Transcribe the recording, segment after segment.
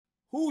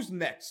Who's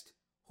next?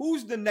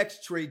 Who's the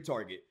next trade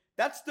target?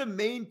 That's the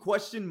main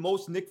question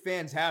most Knicks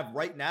fans have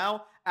right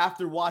now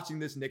after watching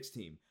this Knicks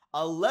team.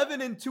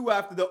 11-2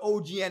 after the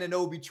OG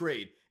Anunoby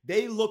trade.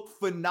 They look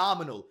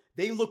phenomenal.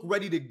 They look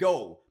ready to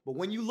go. But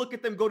when you look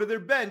at them go to their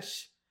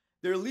bench,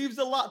 there leaves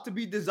a lot to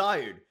be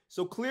desired.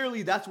 So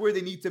clearly that's where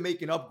they need to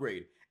make an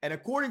upgrade. And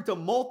according to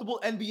multiple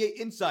NBA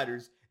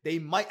insiders, they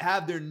might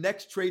have their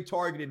next trade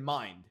target in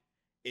mind.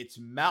 It's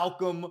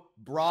Malcolm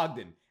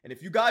Brogdon. And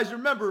if you guys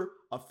remember,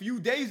 a few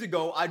days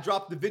ago, I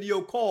dropped the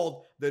video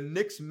called The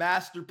Knicks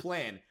Master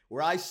Plan,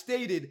 where I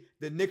stated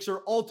the Knicks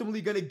are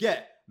ultimately going to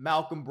get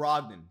Malcolm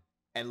Brogdon.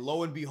 And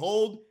lo and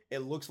behold, it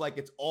looks like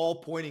it's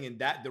all pointing in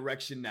that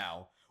direction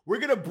now. We're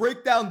going to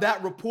break down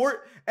that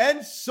report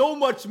and so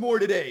much more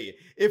today.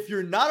 If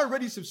you're not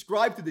already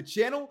subscribed to the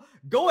channel,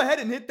 go ahead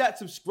and hit that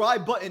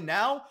subscribe button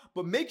now,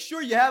 but make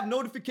sure you have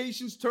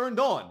notifications turned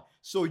on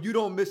so you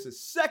don't miss a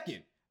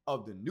second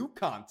of the new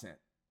content.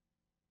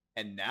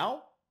 And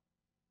now,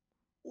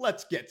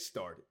 let's get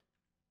started.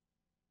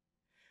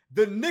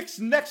 The Knicks'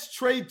 next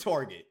trade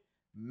target,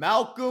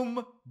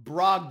 Malcolm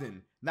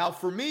Brogdon. Now,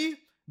 for me,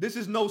 this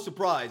is no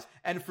surprise.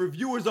 And for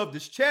viewers of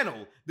this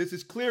channel, this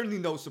is clearly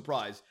no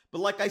surprise.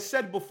 But like I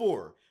said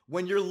before,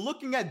 when you're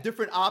looking at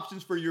different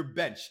options for your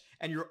bench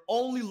and you're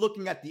only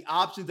looking at the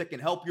options that can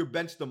help your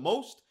bench the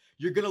most,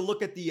 you're going to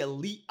look at the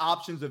elite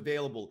options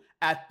available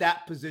at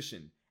that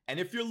position. And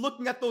if you're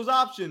looking at those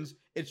options,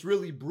 it's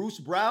really Bruce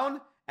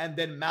Brown and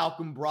then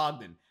Malcolm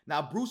Brogdon.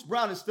 Now, Bruce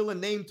Brown is still a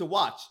name to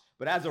watch,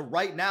 but as of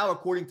right now,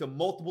 according to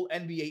multiple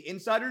NBA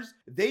insiders,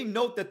 they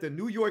note that the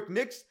New York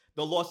Knicks,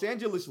 the Los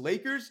Angeles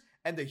Lakers,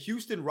 and the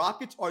Houston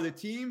Rockets are the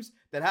teams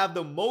that have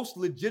the most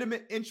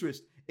legitimate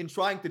interest in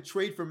trying to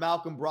trade for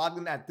Malcolm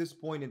Brogdon at this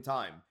point in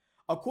time.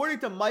 According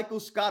to Michael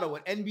Scotto,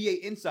 an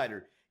NBA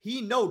insider,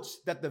 he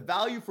notes that the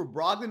value for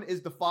Brogdon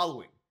is the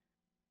following.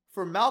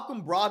 For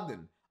Malcolm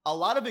Brogdon, a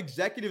lot of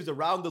executives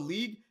around the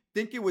league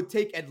think it would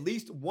take at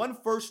least one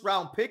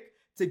first-round pick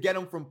to get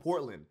him from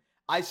Portland.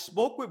 I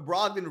spoke with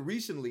Brogdon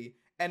recently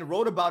and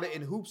wrote about it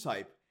in Hoops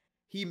Hype.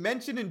 He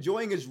mentioned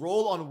enjoying his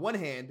role on one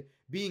hand,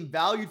 being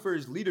valued for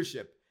his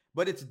leadership,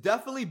 but it's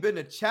definitely been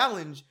a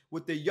challenge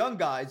with the young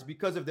guys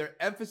because of their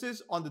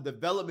emphasis on the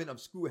development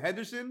of Scoot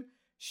Henderson,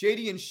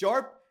 Shady and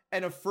Sharp,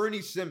 and of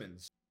Fernie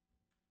Simmons.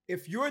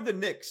 If you're the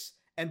Knicks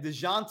and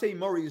DeJounte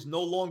Murray is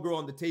no longer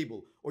on the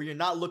table or you're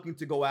not looking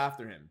to go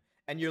after him,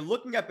 and you're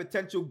looking at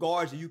potential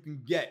guards that you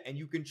can get and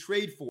you can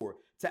trade for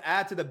to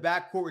add to the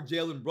backcourt with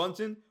Jalen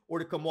Brunson or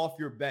to come off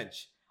your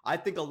bench, I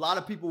think a lot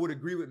of people would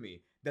agree with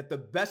me that the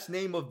best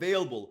name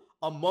available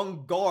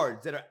among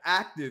guards that are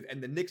active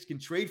and the Knicks can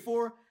trade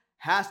for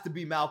has to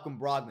be Malcolm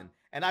Brogdon.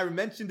 And I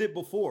mentioned it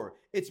before.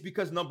 It's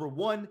because, number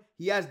one,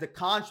 he has the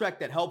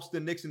contract that helps the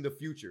Knicks in the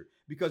future.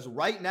 Because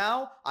right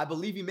now, I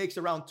believe he makes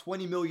around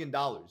 $20 million.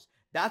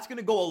 That's going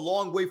to go a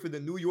long way for the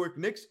New York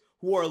Knicks,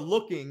 who are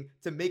looking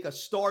to make a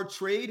star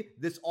trade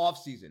this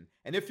offseason.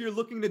 And if you're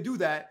looking to do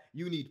that,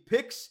 you need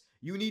picks,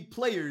 you need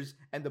players,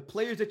 and the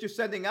players that you're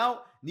sending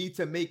out need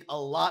to make a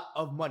lot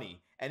of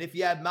money. And if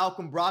you have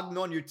Malcolm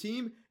Brogdon on your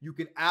team, you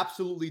can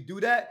absolutely do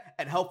that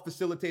and help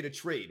facilitate a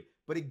trade.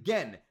 But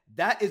again,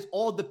 that is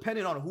all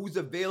dependent on who's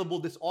available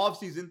this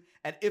offseason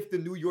and if the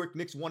New York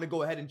Knicks want to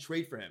go ahead and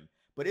trade for him.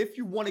 But if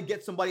you want to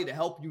get somebody to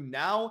help you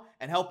now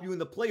and help you in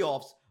the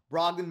playoffs,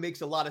 Brogdon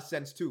makes a lot of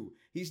sense too.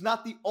 He's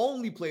not the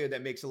only player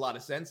that makes a lot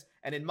of sense.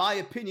 And in my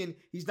opinion,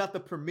 he's not the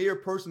premier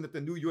person that the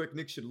New York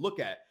Knicks should look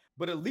at.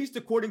 But at least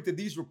according to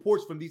these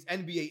reports from these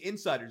NBA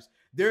insiders,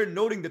 they're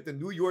noting that the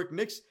New York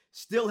Knicks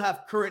still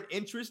have current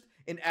interest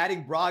in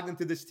adding Brogdon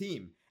to this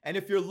team. And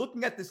if you're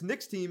looking at this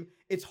Knicks team,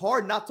 it's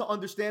hard not to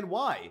understand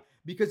why.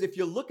 Because if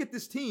you look at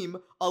this team,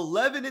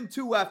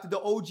 11-2 after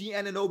the OG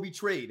Anunoby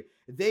trade,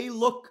 they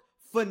look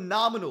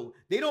phenomenal.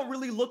 They don't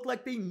really look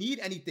like they need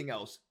anything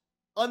else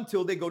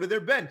until they go to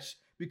their bench.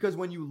 Because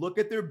when you look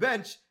at their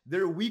bench,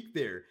 they're weak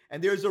there.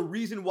 And there's a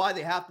reason why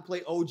they have to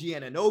play OG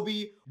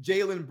Anunoby,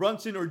 Jalen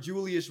Brunson, or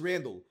Julius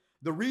Randle.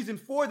 The reason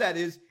for that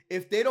is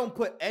if they don't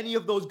put any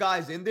of those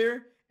guys in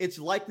there, it's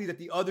likely that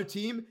the other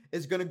team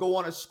is going to go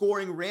on a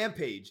scoring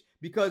rampage.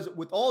 Because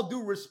with all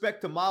due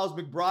respect to Miles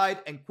McBride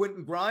and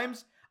Quentin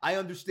Grimes, I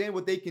understand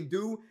what they can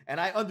do, and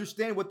I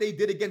understand what they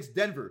did against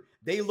Denver.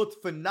 They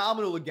looked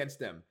phenomenal against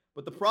them.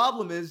 But the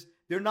problem is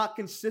they're not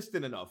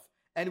consistent enough,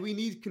 and we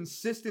need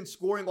consistent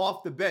scoring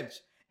off the bench.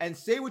 And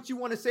say what you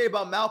want to say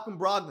about Malcolm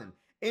Brogdon,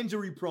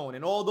 injury prone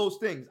and all those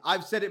things.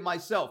 I've said it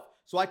myself,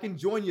 so I can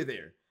join you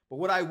there. But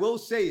what I will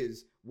say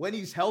is when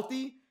he's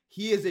healthy,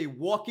 he is a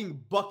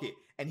walking bucket,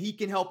 and he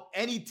can help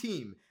any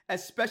team,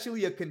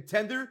 especially a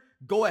contender,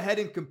 go ahead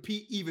and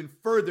compete even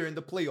further in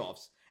the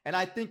playoffs. And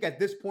I think at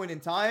this point in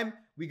time,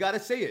 we got to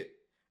say it.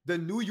 The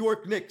New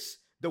York Knicks,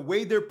 the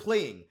way they're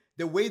playing,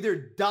 the way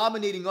they're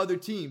dominating other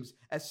teams,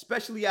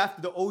 especially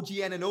after the OG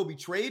Anunoby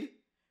trade,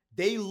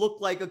 they look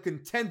like a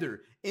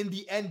contender in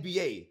the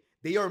NBA.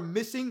 They are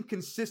missing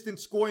consistent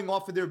scoring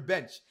off of their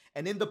bench.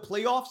 And in the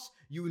playoffs,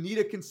 you need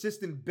a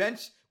consistent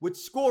bench with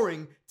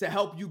scoring to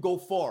help you go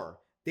far.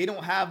 They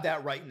don't have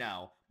that right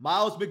now.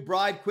 Miles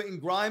McBride, Quentin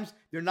Grimes,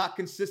 they're not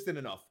consistent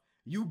enough.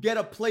 You get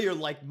a player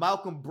like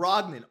Malcolm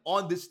Brogdon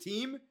on this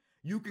team,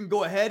 you can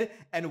go ahead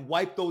and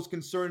wipe those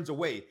concerns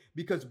away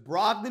because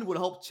Brogdon would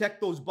help check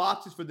those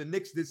boxes for the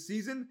Knicks this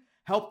season,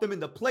 help them in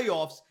the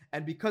playoffs,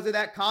 and because of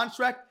that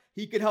contract,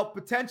 he could help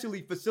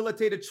potentially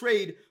facilitate a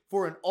trade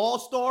for an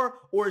all-star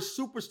or a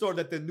superstar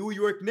that the New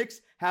York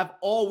Knicks have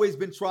always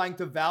been trying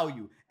to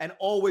value and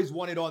always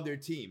wanted on their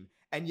team.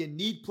 And you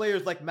need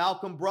players like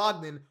Malcolm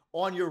Brogdon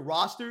on your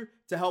roster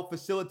to help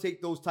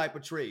facilitate those type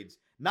of trades.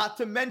 Not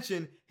to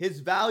mention, his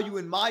value,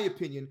 in my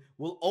opinion,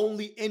 will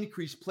only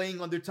increase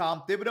playing under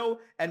Tom Thibodeau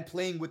and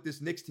playing with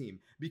this Knicks team.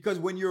 Because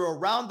when you're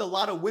around a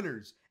lot of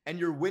winners and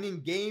you're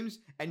winning games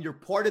and you're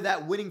part of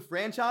that winning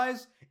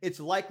franchise, it's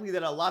likely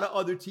that a lot of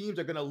other teams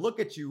are going to look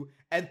at you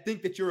and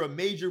think that you're a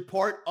major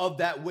part of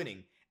that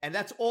winning. And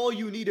that's all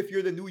you need if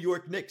you're the New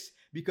York Knicks.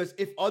 Because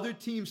if other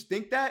teams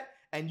think that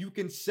and you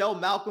can sell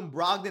Malcolm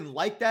Brogdon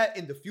like that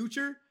in the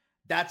future,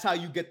 that's how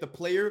you get the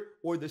player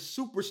or the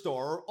superstar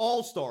or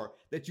all-star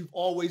that you've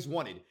always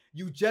wanted.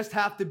 You just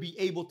have to be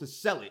able to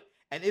sell it.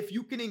 And if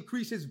you can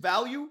increase his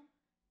value,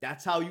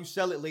 that's how you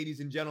sell it, ladies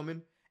and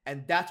gentlemen.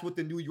 And that's what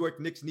the New York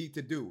Knicks need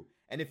to do.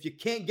 And if you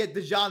can't get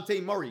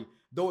DeJounte Murray,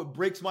 though it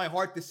breaks my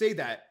heart to say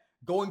that,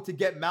 going to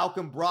get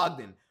Malcolm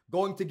Brogdon,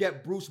 going to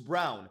get Bruce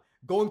Brown,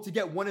 going to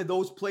get one of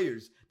those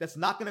players that's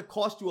not going to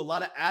cost you a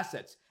lot of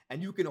assets.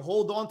 And you can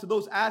hold on to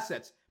those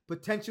assets,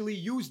 potentially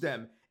use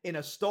them in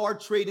a star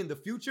trade in the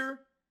future.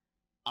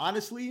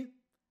 Honestly,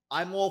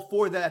 I'm all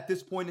for that at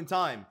this point in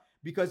time.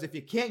 Because if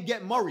you can't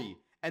get Murray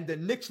and the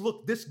Knicks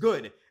look this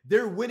good,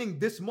 they're winning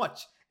this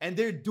much, and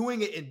they're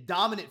doing it in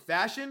dominant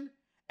fashion,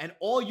 and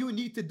all you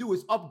need to do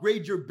is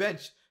upgrade your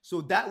bench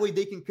so that way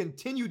they can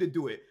continue to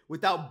do it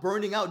without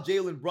burning out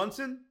Jalen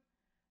Brunson,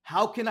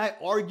 how can I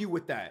argue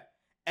with that?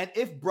 And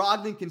if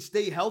Brogdon can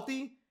stay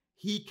healthy,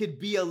 he could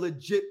be a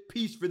legit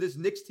piece for this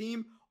Knicks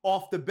team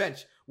off the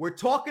bench. We're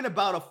talking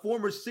about a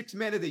former sixth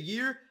man of the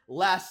year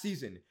last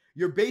season.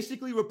 You're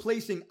basically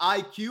replacing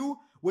IQ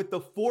with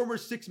the former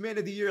sixth man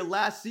of the year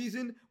last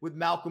season with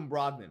Malcolm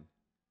Brogdon.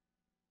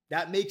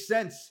 That makes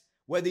sense.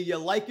 Whether you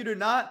like it or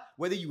not,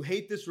 whether you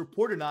hate this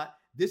report or not,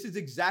 this is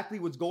exactly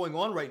what's going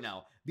on right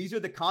now. These are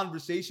the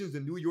conversations the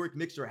New York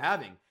Knicks are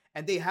having.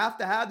 And they have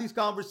to have these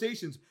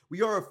conversations.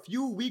 We are a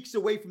few weeks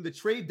away from the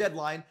trade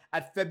deadline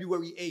at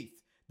February 8th.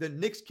 The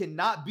Knicks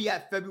cannot be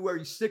at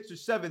February 6th or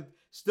 7th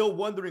still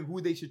wondering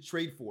who they should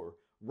trade for.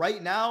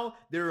 Right now,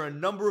 there are a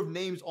number of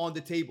names on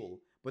the table.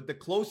 But the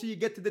closer you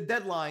get to the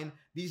deadline,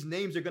 these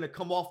names are going to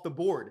come off the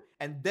board.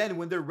 And then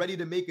when they're ready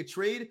to make a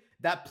trade,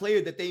 that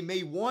player that they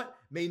may want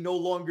may no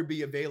longer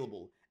be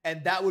available.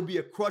 And that would be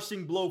a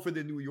crushing blow for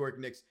the New York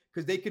Knicks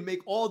because they can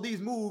make all these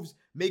moves,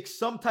 make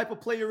some type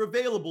of player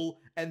available,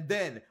 and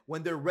then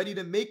when they're ready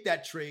to make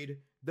that trade,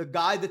 the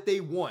guy that they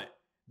want,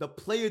 the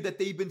player that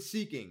they've been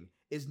seeking,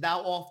 is now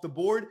off the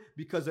board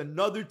because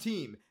another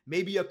team,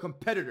 maybe a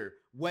competitor,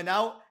 went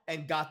out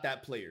and got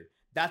that player.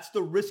 That's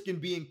the risk in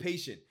being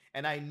patient.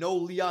 And I know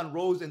Leon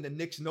Rose and the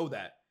Knicks know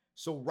that.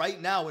 So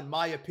right now, in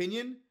my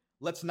opinion,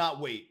 let's not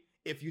wait.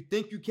 If you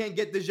think you can't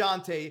get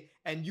DeJounte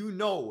and you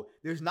know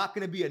there's not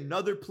going to be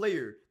another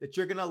player that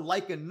you're going to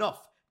like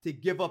enough to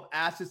give up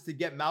assets to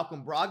get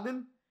Malcolm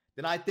Brogdon,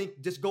 then I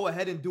think just go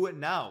ahead and do it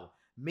now.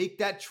 Make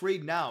that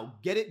trade now.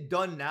 Get it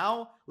done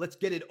now. Let's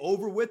get it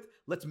over with.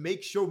 Let's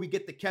make sure we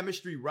get the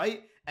chemistry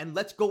right. And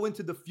let's go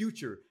into the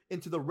future,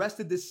 into the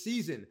rest of this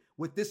season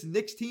with this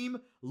Knicks team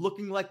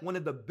looking like one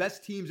of the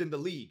best teams in the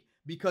league.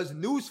 Because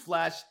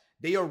newsflash,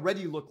 they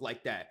already look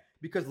like that.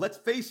 Because let's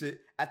face it,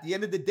 at the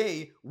end of the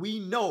day, we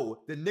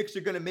know the Knicks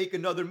are going to make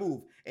another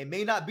move. It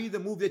may not be the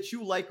move that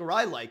you like or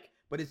I like,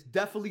 but it's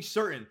definitely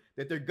certain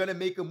that they're going to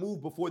make a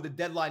move before the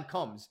deadline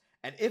comes.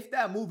 And if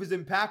that move is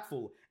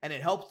impactful and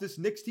it helps this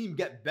Knicks team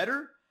get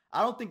better,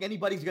 I don't think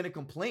anybody's going to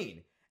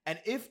complain. And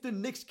if the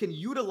Knicks can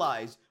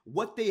utilize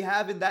what they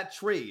have in that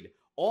trade,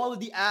 all of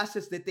the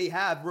assets that they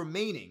have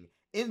remaining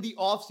in the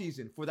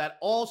offseason for that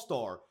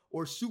all-star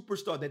or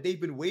superstar that they've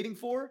been waiting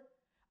for,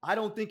 I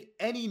don't think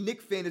any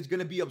Knicks fan is going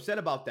to be upset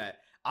about that.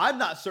 I'm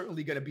not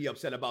certainly going to be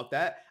upset about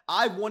that.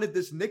 I wanted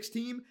this Knicks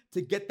team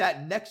to get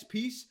that next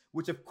piece,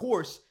 which of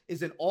course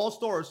is an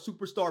all-star or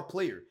superstar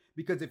player.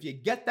 Because if you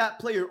get that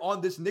player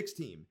on this Knicks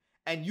team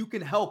and you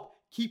can help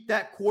keep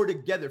that core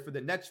together for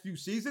the next few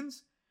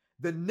seasons,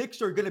 the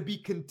Knicks are going to be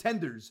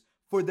contenders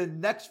for the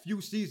next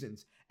few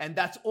seasons. And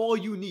that's all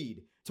you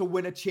need to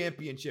win a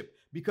championship.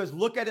 Because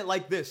look at it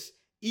like this,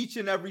 each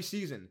and every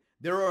season,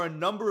 there are a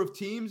number of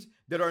teams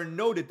that are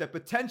noted that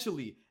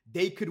potentially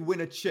they could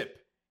win a chip.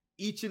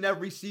 Each and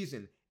every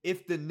season,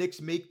 if the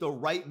Knicks make the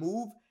right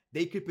move,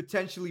 they could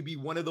potentially be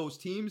one of those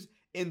teams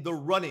in the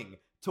running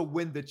to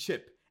win the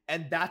chip.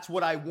 And that's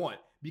what I want,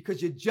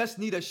 because you just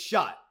need a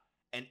shot.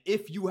 And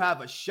if you have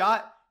a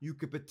shot, you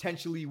could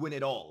potentially win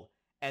it all.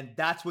 And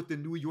that's what the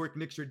New York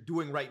Knicks are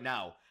doing right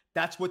now.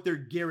 That's what they're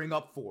gearing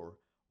up for.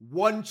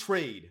 One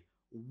trade,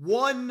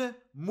 one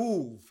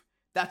move.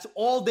 That's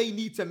all they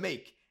need to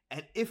make.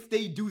 And if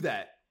they do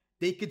that,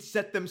 they could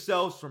set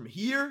themselves from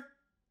here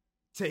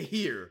to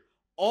here,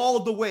 all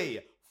the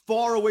way,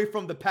 far away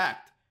from the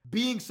pack,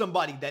 being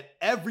somebody that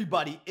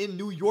everybody in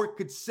New York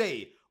could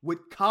say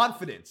with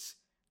confidence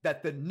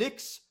that the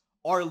Knicks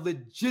are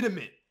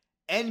legitimate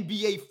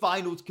NBA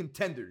Finals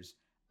contenders.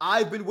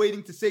 I've been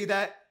waiting to say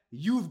that.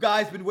 You've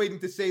guys been waiting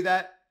to say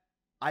that.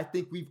 I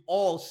think we've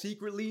all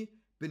secretly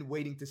been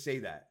waiting to say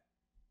that.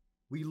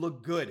 We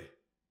look good.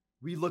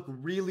 We look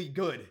really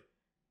good.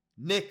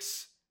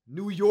 Knicks,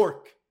 New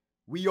York,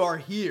 we are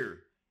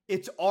here.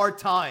 It's our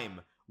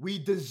time. We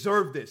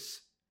deserve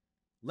this.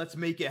 Let's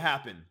make it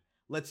happen.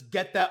 Let's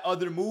get that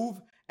other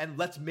move and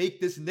let's make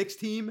this Knicks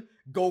team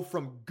go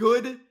from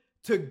good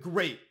to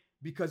great.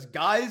 Because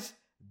guys,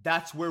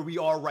 that's where we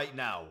are right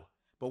now.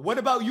 But what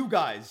about you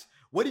guys?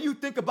 What do you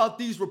think about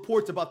these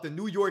reports about the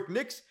New York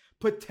Knicks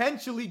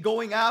potentially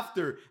going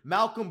after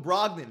Malcolm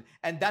Brogdon?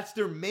 And that's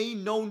their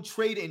main known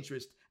trade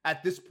interest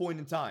at this point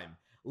in time.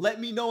 Let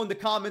me know in the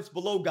comments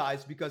below,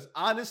 guys, because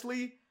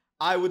honestly,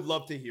 I would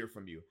love to hear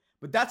from you.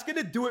 But that's going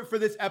to do it for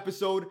this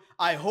episode.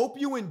 I hope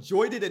you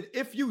enjoyed it. And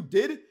if you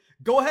did,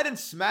 go ahead and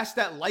smash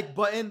that like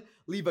button,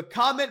 leave a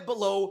comment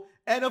below.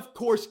 And of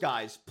course,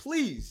 guys,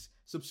 please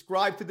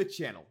subscribe to the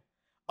channel.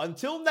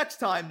 Until next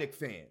time, Knicks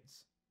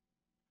fans.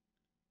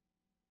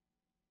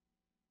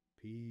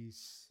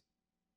 Peace.